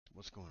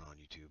What's going on,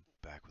 YouTube?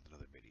 Back with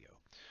another video.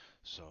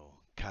 So,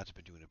 COD's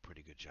been doing a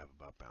pretty good job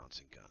about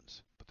balancing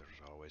guns, but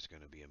there's always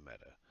going to be a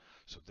meta.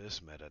 So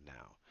this meta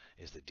now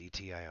is the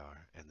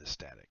DTIR and the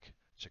static.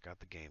 Check out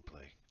the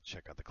gameplay,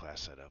 check out the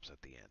class setups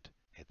at the end.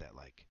 Hit that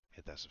like,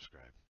 hit that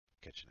subscribe.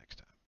 Catch you next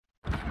time.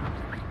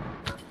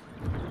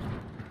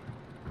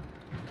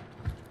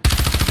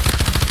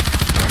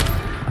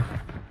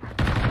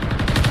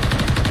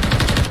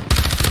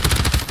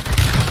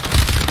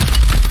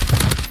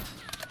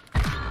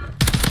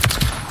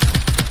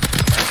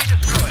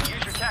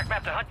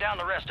 Map to hunt down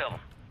the rest of them.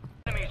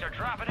 Enemies are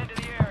dropping into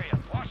the area.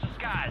 Watch the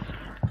skies.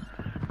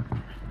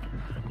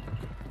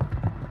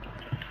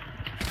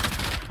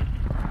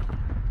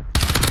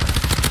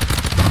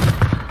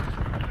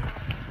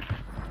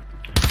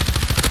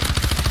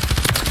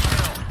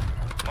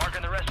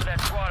 Marking the rest of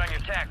that squad on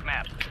your TAC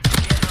map.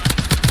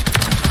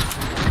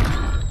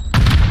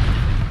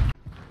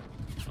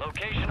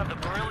 Location of the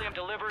beryllium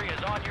delivery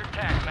is on your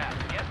TAC map.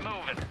 Get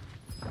moving.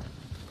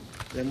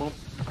 Tenemos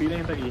pila de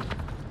gente aquí.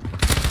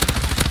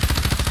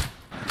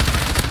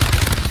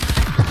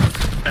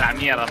 La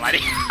mierda,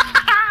 Mari.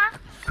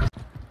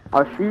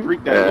 Oh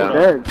shoot,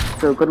 dead.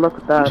 So good luck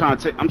with that.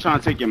 I'm trying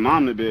to take your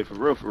mom to bed for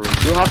real.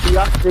 You have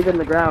to dig in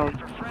the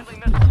ground. Friendly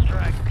missile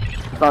strike.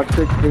 About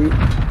 6 feet.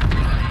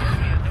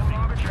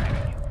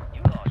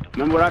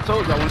 Remember what I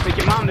told you? I want to take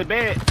your mom to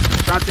bed.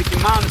 I'm trying to take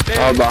your mom to bed.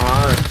 Oh,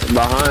 behind.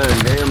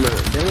 Damn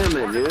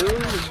it,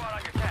 dude.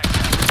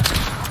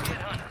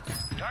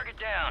 Target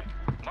down.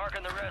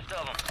 Marking the rest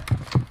of them.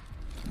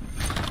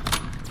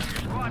 Your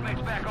squad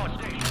mates back on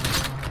station.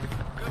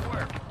 Good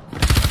work.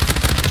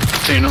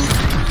 Sí, ¿no?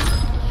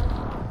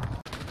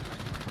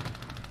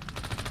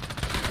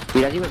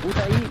 Mira si me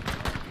puta ahí.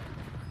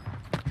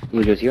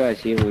 Y yo sí iba a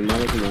decir, muy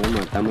mal, si no nos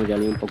matamos ya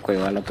le doy un poco de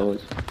bala a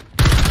todos.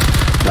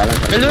 Bala,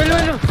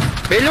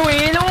 ¡Velo!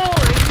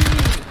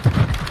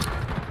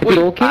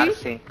 ¿Pero qué?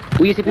 Parce.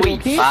 Uy, ese piro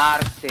qué?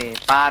 Parce.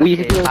 Uy,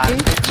 ese piro qué?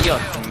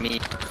 Dios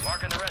mío.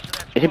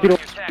 Ese piro.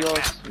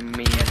 Dios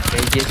mío.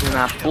 Ella es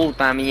una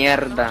puta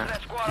mierda.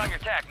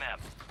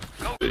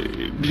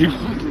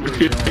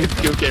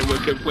 Okay, we'll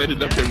get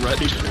wetted up and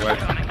ready. What?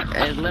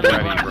 Es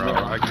literally, bro.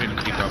 I couldn't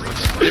keep up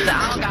with It's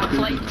got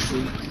plates.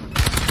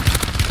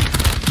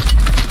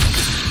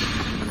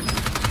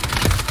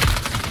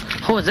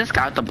 Who is this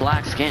guy with the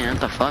black skin? What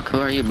the fuck? Who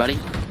are you, buddy?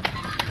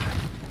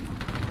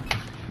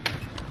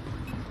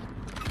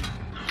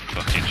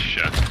 Fucking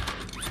shit.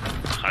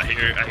 I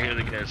hear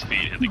the guy's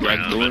feet hit the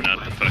ground, but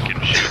not the fucking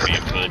shoe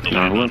being pulled.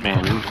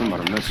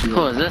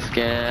 Who is this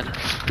kid?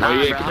 Nah,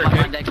 yeah, bro, I'm on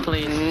my deck,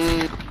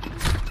 please.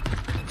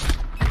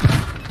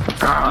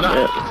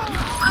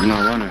 No,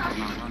 bueno.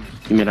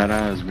 Y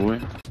mirarás, boy.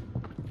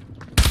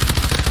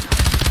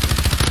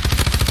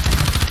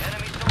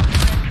 Enemy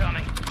soldiers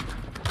incoming.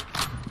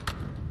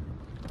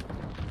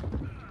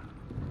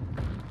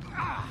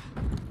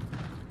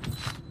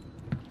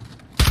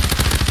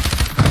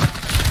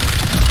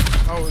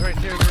 Oh, right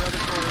there in your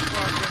other corner.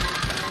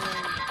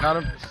 Got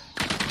him.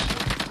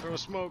 Throw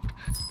smoke.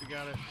 You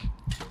got it.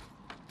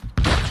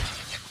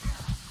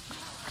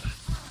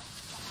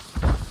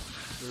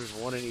 There's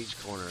one in each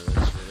corner.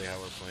 That's really how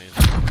we're playing.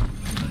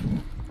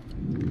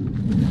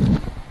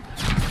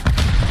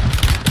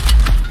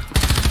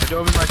 I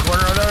dove in my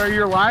corner. Oh, are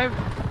you alive?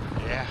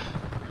 Yeah,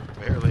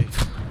 barely.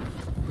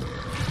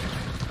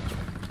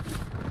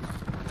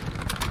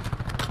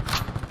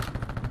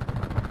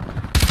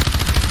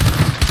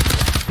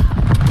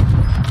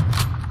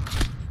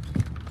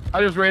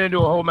 I just ran into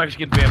a whole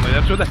Mexican family.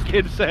 That's what that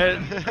kid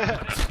said.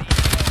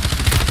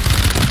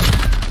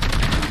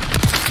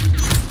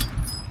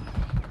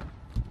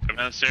 Come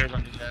downstairs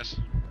on your desk.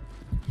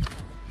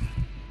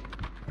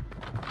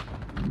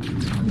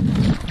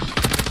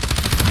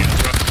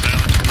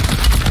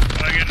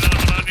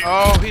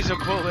 Oh, he's a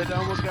bullet. I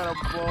almost got a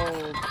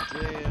ball.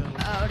 Damn.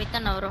 Ahorita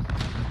no, bro.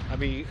 I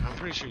mean, I'm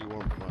pretty sure you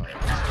warmed him up.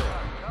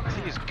 I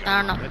think he's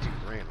gone. No. That dude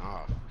ran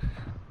off.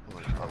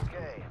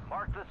 Okay,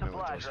 mark the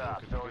supply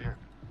drop, soldier.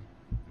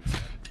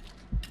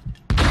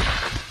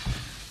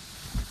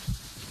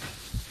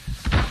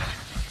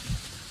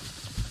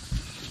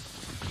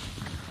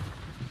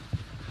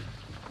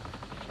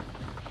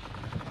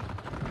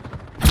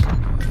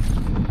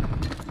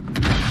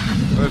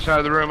 Other side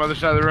of the room, other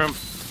side of the room.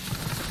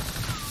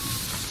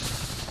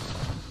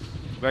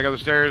 Back up the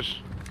stairs.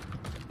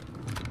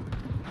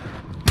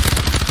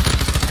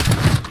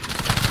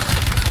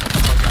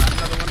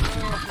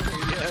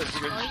 Yes,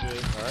 good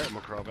shit. Alright, I'm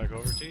gonna crawl back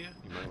over to you. You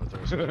might want to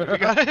throw something if you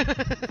got it.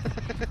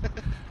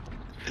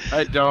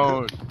 I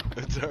don't.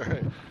 It's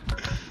alright.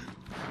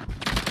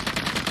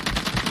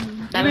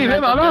 Leave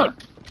him alone.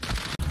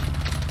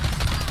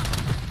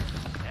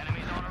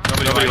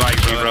 Nobody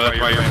likes you, bro. That's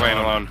why you're playing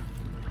alone.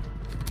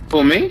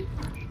 Who, me?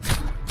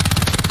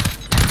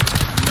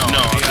 No,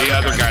 the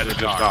other guy that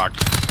just talked.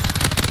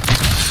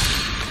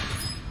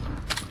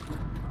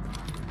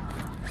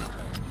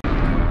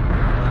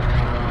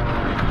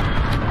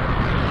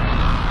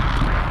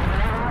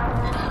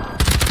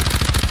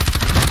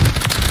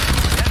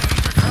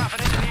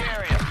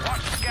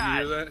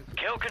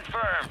 Kill Kill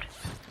confirmed.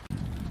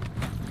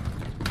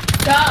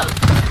 Go!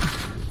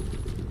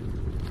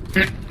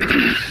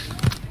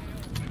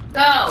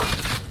 Go!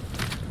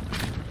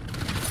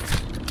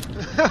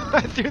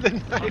 I threw the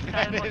knife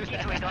at Hostile it.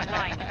 mosquitoid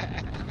online.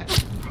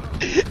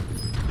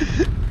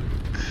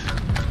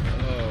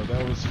 Oh,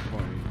 that was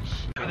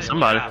funny.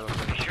 Somebody.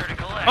 Be sure to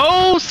collect.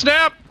 Oh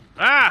snap!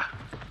 Ah!